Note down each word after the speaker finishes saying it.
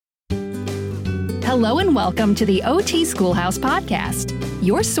Hello and welcome to the OT Schoolhouse Podcast,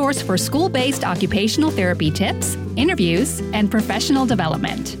 your source for school-based occupational therapy tips, interviews, and professional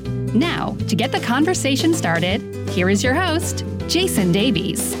development. Now, to get the conversation started, here is your host, Jason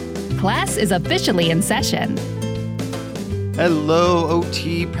Davies. Class is officially in session. Hello,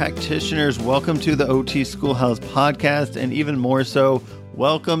 OT practitioners. Welcome to the OT Schoolhouse Podcast, and even more so,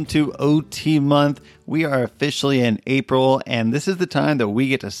 welcome to OT Month. We are officially in April, and this is the time that we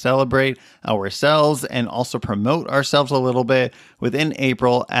get to celebrate ourselves and also promote ourselves a little bit within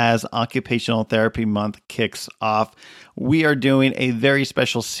April as Occupational Therapy Month kicks off. We are doing a very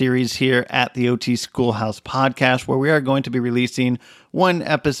special series here at the OT Schoolhouse Podcast where we are going to be releasing one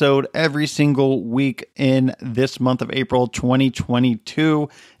episode every single week in this month of April 2022,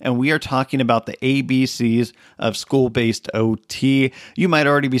 and we are talking about the ABCs of school-based OT. You might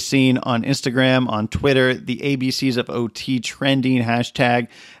already be seeing on Instagram, on Twitter, the ABCs of OT trending hashtag.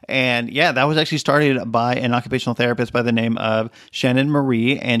 And yeah, that was actually started by an occupational therapist by the name of Shannon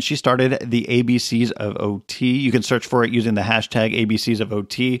Marie, and she started the ABCs of OT. You can search for it using the hashtag ABCs of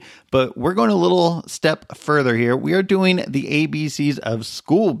OT, but we're going a little step further here. We are doing the ABCs of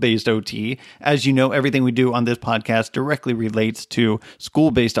school-based OT. As you know, everything we do on this podcast directly relates to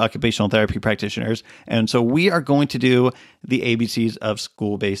school-based occupational therapy practitioners, and so we are going to do the ABCs of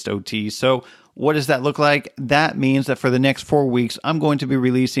school-based OT. So what does that look like? That means that for the next 4 weeks, I'm going to be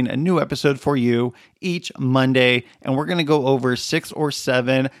releasing a new episode for you each Monday, and we're going to go over 6 or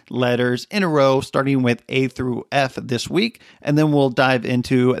 7 letters in a row, starting with A through F this week, and then we'll dive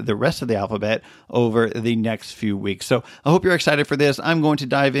into the rest of the alphabet over the next few weeks. So I hope you're excited for this. I'm going to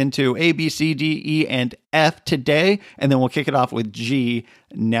dive into A, B, C, D, E, and F today, and then we'll kick it off with G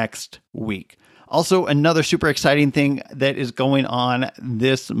next week. Also, another super exciting thing that is going on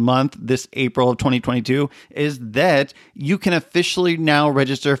this month, this April of 2022, is that you can officially now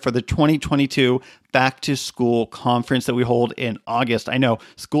register for the 2022 Back to School conference that we hold in August. I know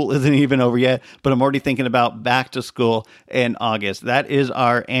school isn't even over yet, but I'm already thinking about back to school in August. That is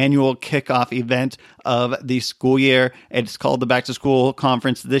our annual kickoff event of the school year. It's called the Back to School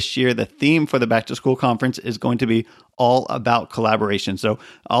Conference this year. The theme for the Back to School Conference is going to be all about collaboration. So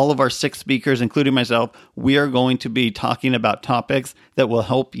all of our 6 speakers, including myself, we are going to be talking about topics that will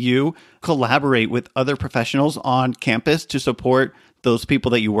help you collaborate with other professionals on campus to support those people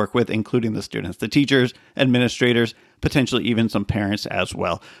that you work with, including the students, the teachers, administrators, potentially even some parents as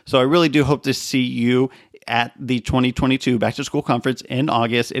well. So I really do hope to see you at the 2022 Back to School Conference in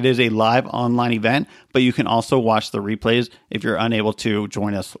August. It is a live online event, but you can also watch the replays if you're unable to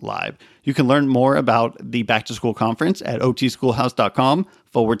join us live. You can learn more about the Back to School Conference at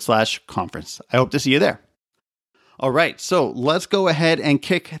otschoolhouse.com/conference. I hope to see you there. All right, so let's go ahead and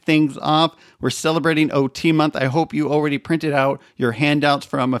kick things off. We're celebrating OT Month. I hope you already printed out your handouts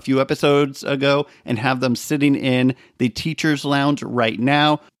from a few episodes ago and have them sitting in the teacher's lounge right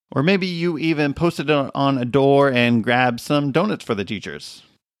now. Or maybe you even posted it on a door and grabbed some donuts for the teachers.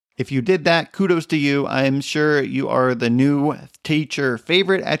 If you did that, kudos to you. I'm sure you are the new teacher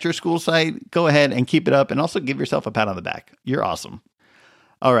favorite at your school site. Go ahead and keep it up and also give yourself a pat on the back. You're awesome.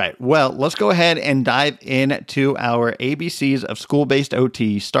 All right, well, let's go ahead and dive into our ABCs of school-based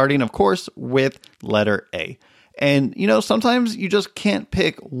OT, starting, of course, with letter A. And, you know, sometimes you just can't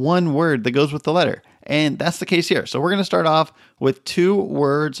pick one word that goes with the letter, and that's the case here. So we're going to start off with 2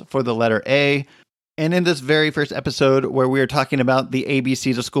 words for the letter A. And in this very first episode where we are talking about the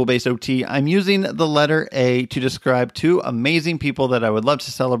ABCs of school-based OT, I'm using the letter A to describe 2 amazing people that I would love to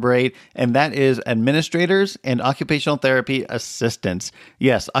celebrate, and that is administrators and occupational therapy assistants.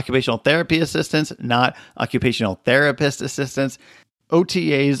 Yes, occupational therapy assistants, not occupational therapist assistants.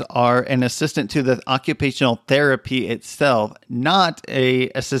 OTAs are an assistant to the occupational therapy itself, not an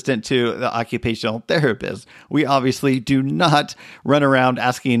assistant to the occupational therapist. We obviously do not run around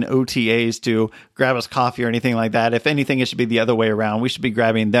asking OTAs to grab us coffee or anything like that. If anything, it should be the other way around. We should be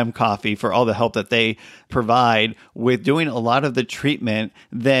grabbing them coffee for all the help that they provide with doing a lot of the treatment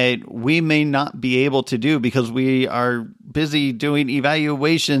that we may not be able to do because we are busy doing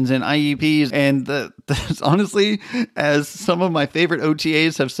evaluations and IEPs. And honestly, as some of my favorite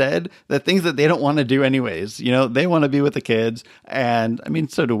OTAs have said, the things that they don't want to do anyways. You know, they want to be with the kids. And I mean,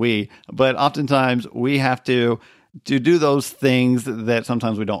 so do we. But oftentimes we have to do those things that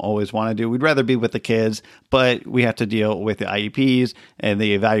sometimes we don't always want to do. We'd rather be with the kids, but we have to deal with the IEPs and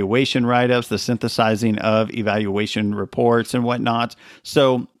the evaluation write-ups, the synthesizing of evaluation reports and whatnot.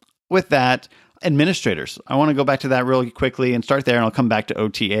 So with that, administrators, I want to go back to that really quickly and start there, and I'll come back to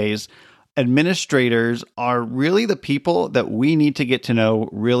OTAs. Administrators are really the people that we need to get to know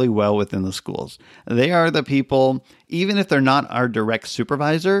really well within the schools. They are the people, even if they're not our direct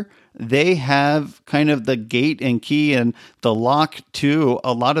supervisor, they have kind of the gate and key and the lock to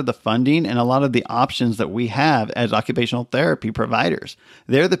a lot of the funding and a lot of the options that we have as occupational therapy providers.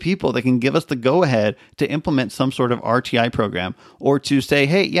 They're the people that can give us the go-ahead to implement some sort of RTI program, or to say,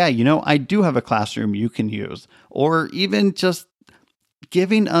 hey, yeah, I do have a classroom you can use, or even just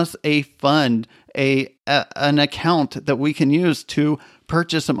giving us a fund, an account that we can use to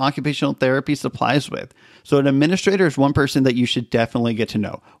purchase some occupational therapy supplies with. So an administrator is one person that you should definitely get to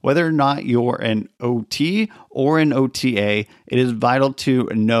know. Whether or not you're an OT or an OTA, it is vital to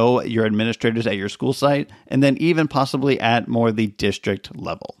know your administrators at your school site, and then even possibly at more the district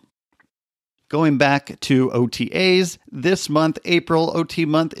level. Going back to OTAs, this month, April OT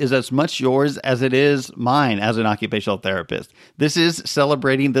month, is as much yours as it is mine as an occupational therapist. This is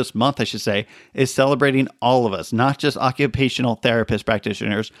celebrating, this month, I should say, is celebrating all of us, not just occupational therapist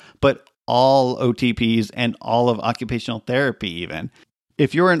practitioners, but all OTPs and all of occupational therapy even.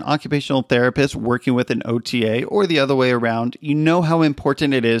 If you're an occupational therapist working with an OTA or the other way around, you know how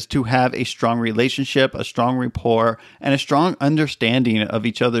important it is to have a strong relationship, a strong rapport, and a strong understanding of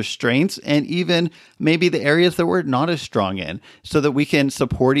each other's strengths and even maybe the areas that we're not as strong in, so that we can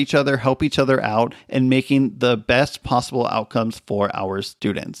support each other, help each other out, and making the best possible outcomes for our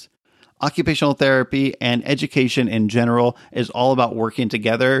students. Occupational therapy and education in general is all about working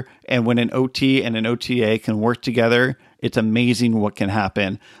together. And when an OT and an OTA can work together, it's amazing what can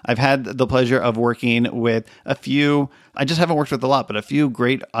happen. I've had the pleasure of working with a few, I just haven't worked with a lot, but a few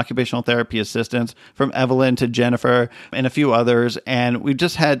great occupational therapy assistants, from Evelyn to Jennifer and a few others. And we've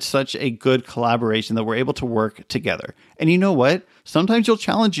just had such a good collaboration that we're able to work together. And you know what? Sometimes you'll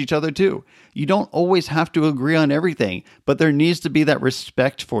challenge each other too. You don't always have to agree on everything, but there needs to be that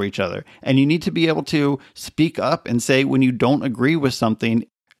respect for each other. And you need to be able to speak up and say when you don't agree with something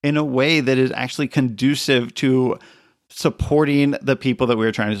in a way that is actually conducive to supporting the people that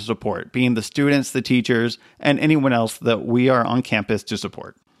we're trying to support, being the students, the teachers, and anyone else that we are on campus to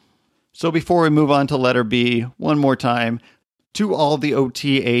support. So before we move on to letter B, one more time, to all the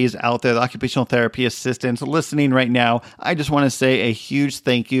OTAs out there, the occupational therapy assistants listening right now, I just want to say a huge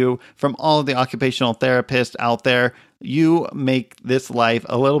thank you from all of the occupational therapists out there. You make this life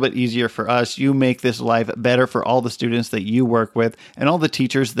a little bit easier for us. You make this life better for all the students that you work with and all the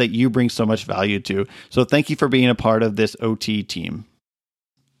teachers that you bring so much value to. So thank you for being a part of this OT team.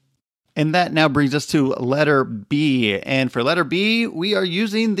 And that now brings us to letter B. And for letter B, we are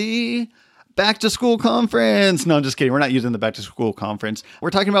using the Back to School Conference. No, I'm just kidding. We're not using the Back to School Conference.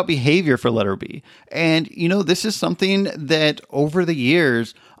 We're talking about behavior for letter B. And, this is something that over the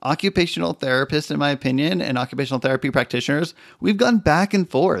years, occupational therapists, in my opinion, and occupational therapy practitioners, we've gone back and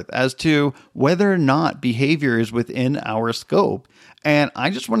forth as to whether or not behavior is within our scope. And I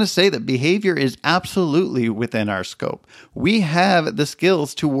just want to say that behavior is absolutely within our scope. We have the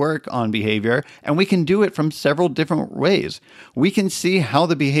skills to work on behavior, and we can do it from several different ways. We can see how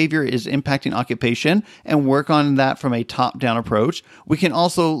the behavior is impacting occupation and work on that from a top-down approach. We can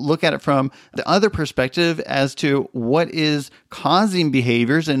also look at it from the other perspective as to what is causing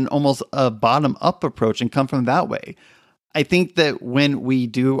behaviors and almost a bottom-up approach and come from that way. I think that when we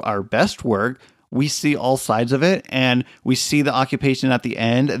do our best work, we see all sides of it, and we see the occupation at the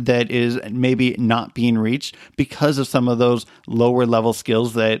end that is maybe not being reached because of some of those lower level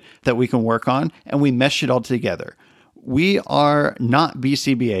skills that we can work on, and we mesh it all together. We are not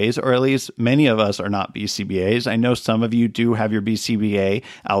BCBAs, or at least many of us are not BCBAs. I know some of you do have your BCBA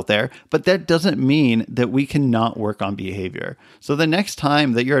out there, but that doesn't mean that we cannot work on behavior. So the next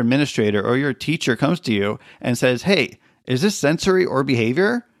time that your administrator or your teacher comes to you and says, hey, is this sensory or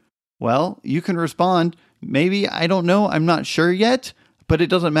behavior? Well, you can respond, maybe, I don't know, I'm not sure yet, but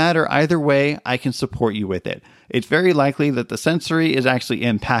it doesn't matter. Either way, I can support you with it. It's very likely that the sensory is actually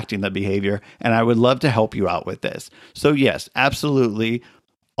impacting the behavior, and I would love to help you out with this. So yes, absolutely,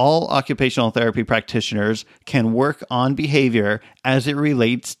 all occupational therapy practitioners can work on behavior as it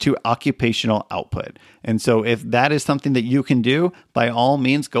relates to occupational output. And so if that is something that you can do, by all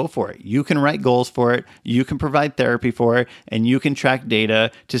means, go for it. You can write goals for it, you can provide therapy for it, and you can track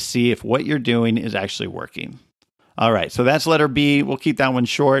data to see if what you're doing is actually working. All right, so that's letter B. We'll keep that one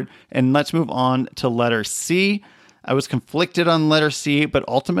short, and let's move on to letter C. I was conflicted on letter C, but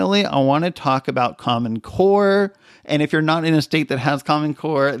ultimately I want to talk about Common Core. And if you're not in a state that has Common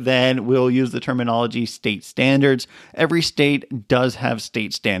Core, then we'll use the terminology state standards. Every state does have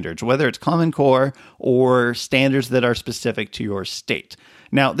state standards, whether it's Common Core or standards that are specific to your state.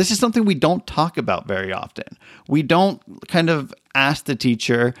 Now, this is something we don't talk about very often. We don't kind of ask the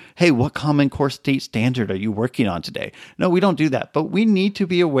teacher, hey, what Common Core state standard are you working on today? No, we don't do that, but we need to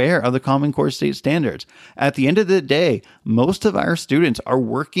be aware of the Common Core state standards. At the end of the day, most of our students are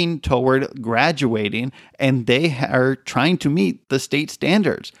working toward graduating and they are trying to meet the state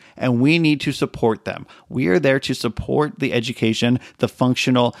standards, and we need to support them. We are there to support the education, the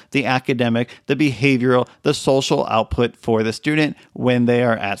functional, the academic, the behavioral, the social output for the student when they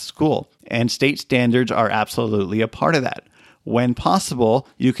are at school. And state standards are absolutely a part of that. When possible,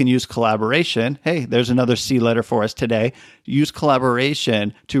 you can use collaboration. Hey, there's another C letter for us today. Use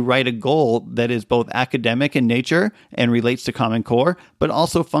collaboration to write a goal that is both academic in nature and relates to Common Core, but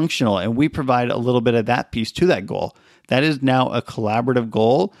also functional. And we provide a little bit of that piece to that goal. That is now a collaborative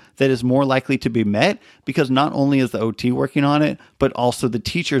goal that is more likely to be met because not only is the OT working on it, but also the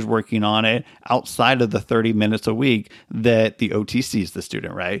teacher's working on it outside of the 30 minutes a week that the OT sees the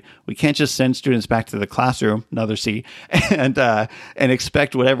student, right? We can't just send students back to the classroom, another C, and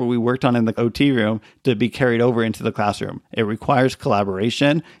expect whatever we worked on in the OT room to be carried over into the classroom. It requires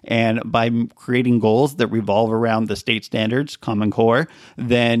collaboration, and by creating goals that revolve around the state standards, Common Core,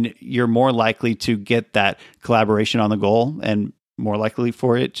 then you're more likely to get that collaboration on the goal and more likely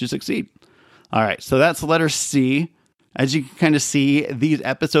for it to succeed. All right, so that's letter C. As you can kind of see, these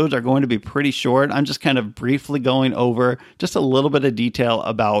episodes are going to be pretty short. I'm just kind of briefly going over just a little bit of detail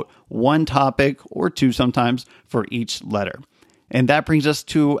about one topic or two sometimes for each letter. And that brings us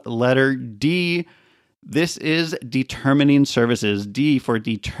to letter D. This is determining services. D for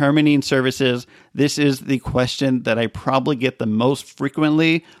determining services. This is the question that I probably get the most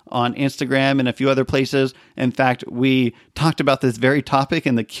frequently on Instagram and a few other places. In fact, we talked about this very topic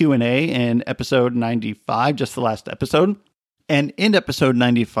in the Q&A in episode 95, just the last episode. And in episode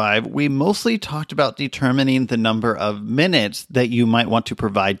 95, we mostly talked about determining the number of minutes that you might want to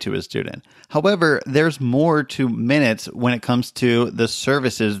provide to a student. However, there's more to minutes when it comes to the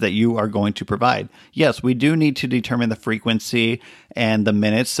services that you are going to provide. Yes, we do need to determine the frequency and the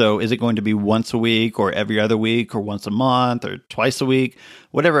minutes. So is it going to be once a week or every other week or once a month or twice a week?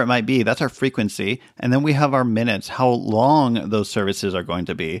 Whatever it might be, that's our frequency. And then we have our minutes, how long those services are going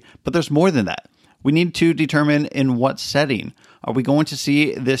to be. But there's more than that. We need to determine in what setting. Are we going to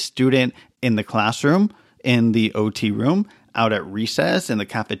see this student in the classroom, in the OT room, out at recess, in the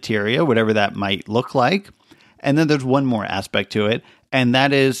cafeteria, whatever that might look like? And then there's one more aspect to it, and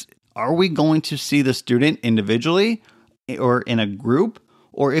that is, are we going to see the student individually or in a group?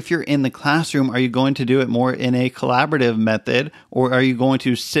 Or if you're in the classroom, are you going to do it more in a collaborative method, or are you going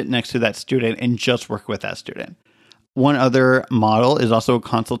to sit next to that student and just work with that student? One other model is also a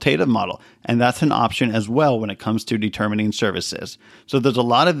consultative model, and that's an option as well when it comes to determining services. So there's a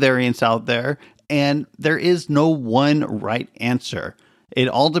lot of variance out there, and there is no one right answer. It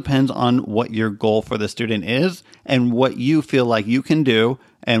all depends on what your goal for the student is and what you feel like you can do,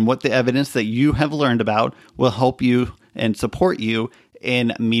 and what the evidence that you have learned about will help you and support you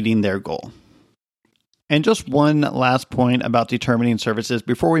in meeting their goal. And just one last point about determining services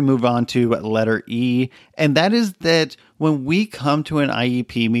before we move on to letter E, and that is that when we come to an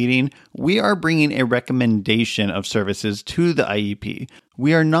IEP meeting, we are bringing a recommendation of services to the IEP.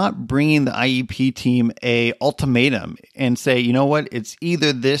 We are not bringing the IEP team a ultimatum and say, you know what, it's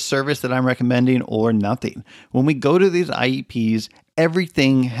either this service that I'm recommending or nothing. When we go to these IEPs,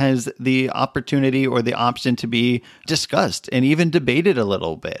 everything has the opportunity or the option to be discussed and even debated a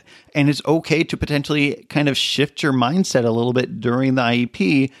little bit. And it's okay to potentially kind of shift your mindset a little bit during the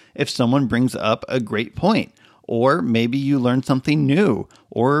IEP if someone brings up a great point. Or maybe you learn something new,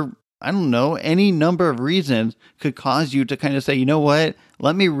 or I don't know, any number of reasons could cause you to kind of say, you know what,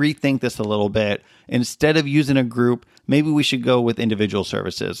 let me rethink this a little bit. Instead of using a group, maybe we should go with individual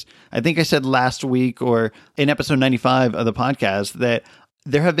services. I think I said last week or in episode 95 of the podcast that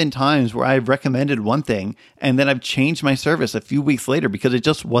there have been times where I've recommended one thing and then I've changed my service a few weeks later because it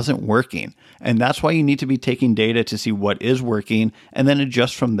just wasn't working. And that's why you need to be taking data to see what is working and then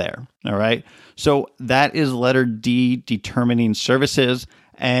adjust from there. All right. So that is letter D, determining services.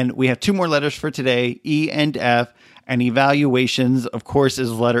 And we have two more letters for today, E and F. And evaluations, of course,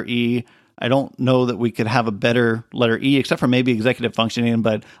 is letter E. I don't know that we could have a better letter E, except for maybe executive functioning,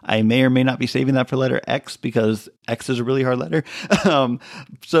 but I may or may not be saving that for letter X because X is a really hard letter.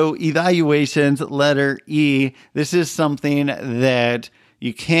 So evaluations, letter E, this is something that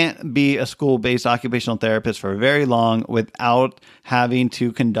you can't be a school-based occupational therapist for very long without having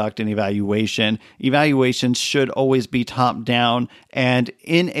to conduct an evaluation. Evaluations should always be top-down, and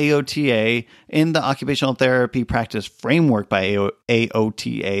in AOTA, in the Occupational Therapy Practice Framework by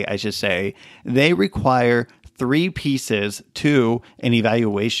AOTA, I should say, they require 3 pieces to an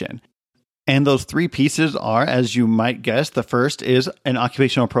evaluation. And those three pieces are, as you might guess, the first is an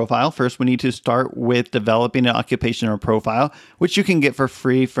occupational profile. First, we need to start with developing an occupational profile, which you can get for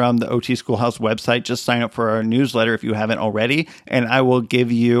free from the OT Schoolhouse website. Just sign up for our newsletter if you haven't already, and I will give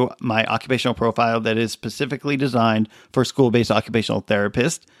you my occupational profile that is specifically designed for school-based occupational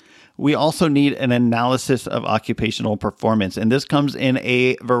therapists. We also need an analysis of occupational performance, and this comes in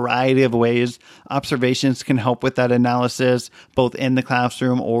a variety of ways. Observations can help with that analysis, both in the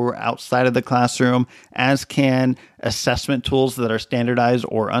classroom or outside of the classroom, as can assessment tools that are standardized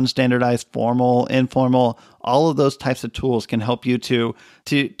or unstandardized, formal, informal. All of those types of tools can help you to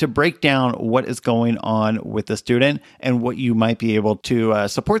break down what is going on with the student and what you might be able to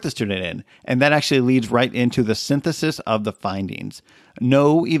support the student in. And that actually leads right into the synthesis of the findings.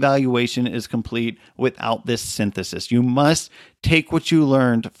 No evaluation is complete without this synthesis. You must take what you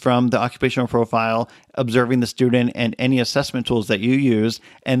learned from the occupational profile, observing the student, and any assessment tools that you use,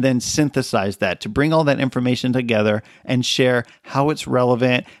 and then synthesize that to bring all that information together and share how it's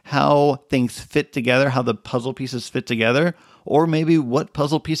relevant, how things fit together, how the puzzle pieces fit together, or maybe what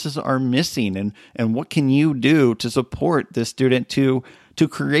puzzle pieces are missing, and what can you do to support this student to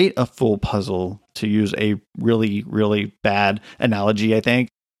create a full puzzle, to use a really, really bad analogy, I think.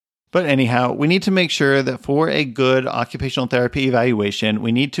 But anyhow, we need to make sure that for a good occupational therapy evaluation,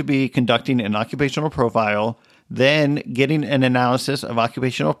 we need to be conducting an occupational profile, then getting an analysis of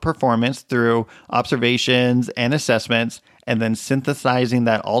occupational performance through observations and assessments, and then synthesizing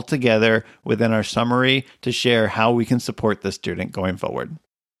that all together within our summary to share how we can support the student going forward.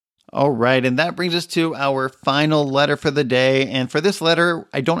 All right, and that brings us to our final letter for the day. And for this letter,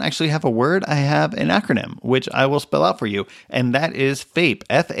 I don't actually have a word. I have an acronym, which I will spell out for you. And that is FAPE,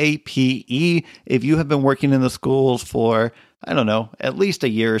 F-A-P-E. If you have been working in the schools for, I don't know, at least a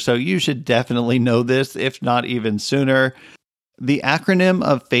year or so, you should definitely know this, if not even sooner. The acronym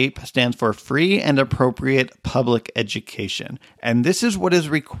of FAPE stands for Free and Appropriate Public Education. And this is what is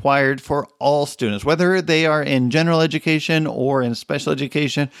required for all students, whether they are in general education or in special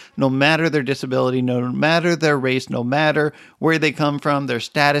education, no matter their disability, no matter their race, no matter where they come from, their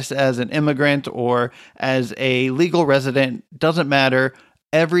status as an immigrant or as a legal resident, doesn't matter.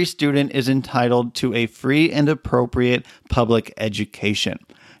 Every student is entitled to a free and appropriate public education.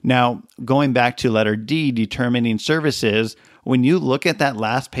 Now, going back to letter D, determining services, when you look at that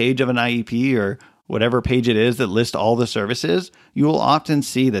last page of an IEP or whatever page it is that lists all the services, you will often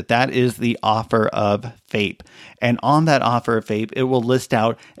see that that is the offer of FAPE. And on that offer of FAPE, it will list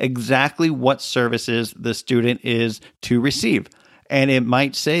out exactly what services the student is to receive. And it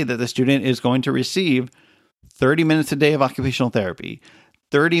might say that the student is going to receive 30 minutes a day of occupational therapy,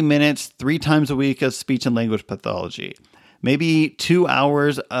 30 minutes 3 times a week of speech and language pathology, maybe 2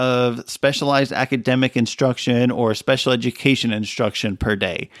 hours of specialized academic instruction or special education instruction per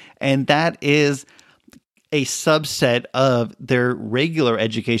day. And that is a subset of their regular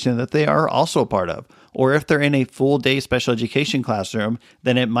education that they are also a part of. Or if they're in a full day special education classroom,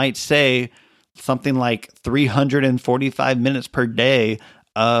 then it might say something like 345 minutes per day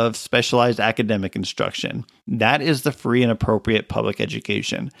of specialized academic instruction. That is the free and appropriate public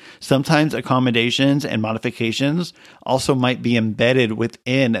education. Sometimes accommodations and modifications also might be embedded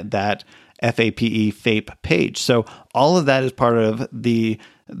within that FAPE page. So all of that is part of the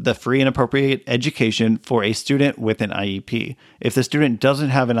free and appropriate education for a student with an IEP. If the student doesn't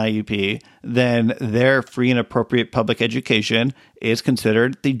have an IEP, then their free and appropriate public education is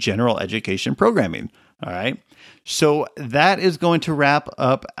considered the general education programming. All right. So that is going to wrap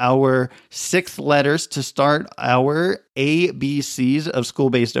up our 6 letters to start our ABCs of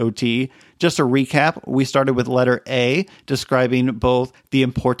school-based OT. Just a recap, we started with letter A, describing both the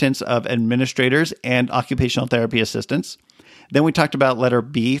importance of administrators and occupational therapy assistants. Then we talked about letter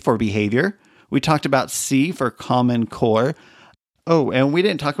B for behavior. We talked about C for Common Core. Oh, and we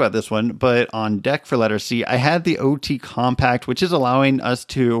didn't talk about this one, but on deck for letter C, I had the OT Compact, which is allowing us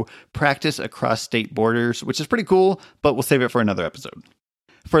to practice across state borders, which is pretty cool, but we'll save it for another episode.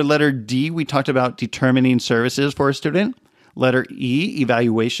 For letter D, we talked about determining services for a student. Letter E,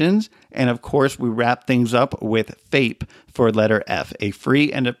 evaluations. And of course, we wrap things up with FAPE for letter F, a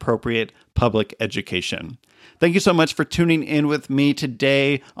free and appropriate public education. Thank you so much for tuning in with me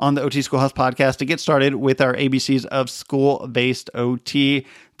today on the OT Schoolhouse podcast to get started with our ABCs of school-based OT.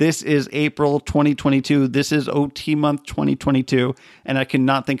 This is April 2022. This is OT month 2022, and I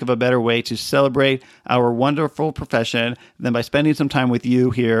cannot think of a better way to celebrate our wonderful profession than by spending some time with you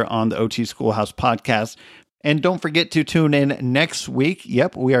here on the OT Schoolhouse podcast. And don't forget to tune in next week.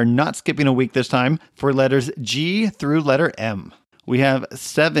 Yep, we are not skipping a week this time for letters G through letter M. We have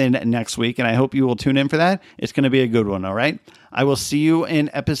 7 next week, and I hope you will tune in for that. It's going to be a good one, all right? I will see you in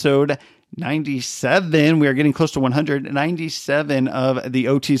episode 97. We are getting close to 197 of the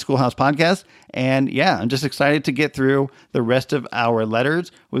OT Schoolhouse podcast. And yeah, I'm just excited to get through the rest of our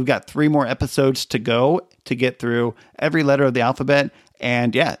letters. We've got 3 more episodes to go to get through every letter of the alphabet.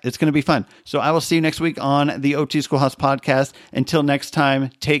 And yeah, it's going to be fun. So I will see you next week on the OT Schoolhouse podcast. Until next time,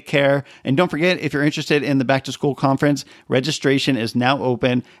 take care. And don't forget, if you're interested in the Back to School Conference, registration is now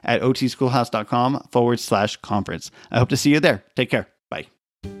open at otschoolhouse.com/conference. I hope to see you there. Take care. Bye.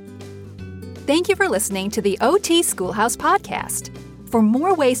 Thank you for listening to the OT Schoolhouse podcast. For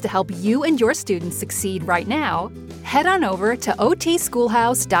more ways to help you and your students succeed right now, head on over to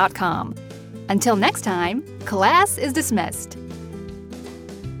otschoolhouse.com. Until next time, class is dismissed.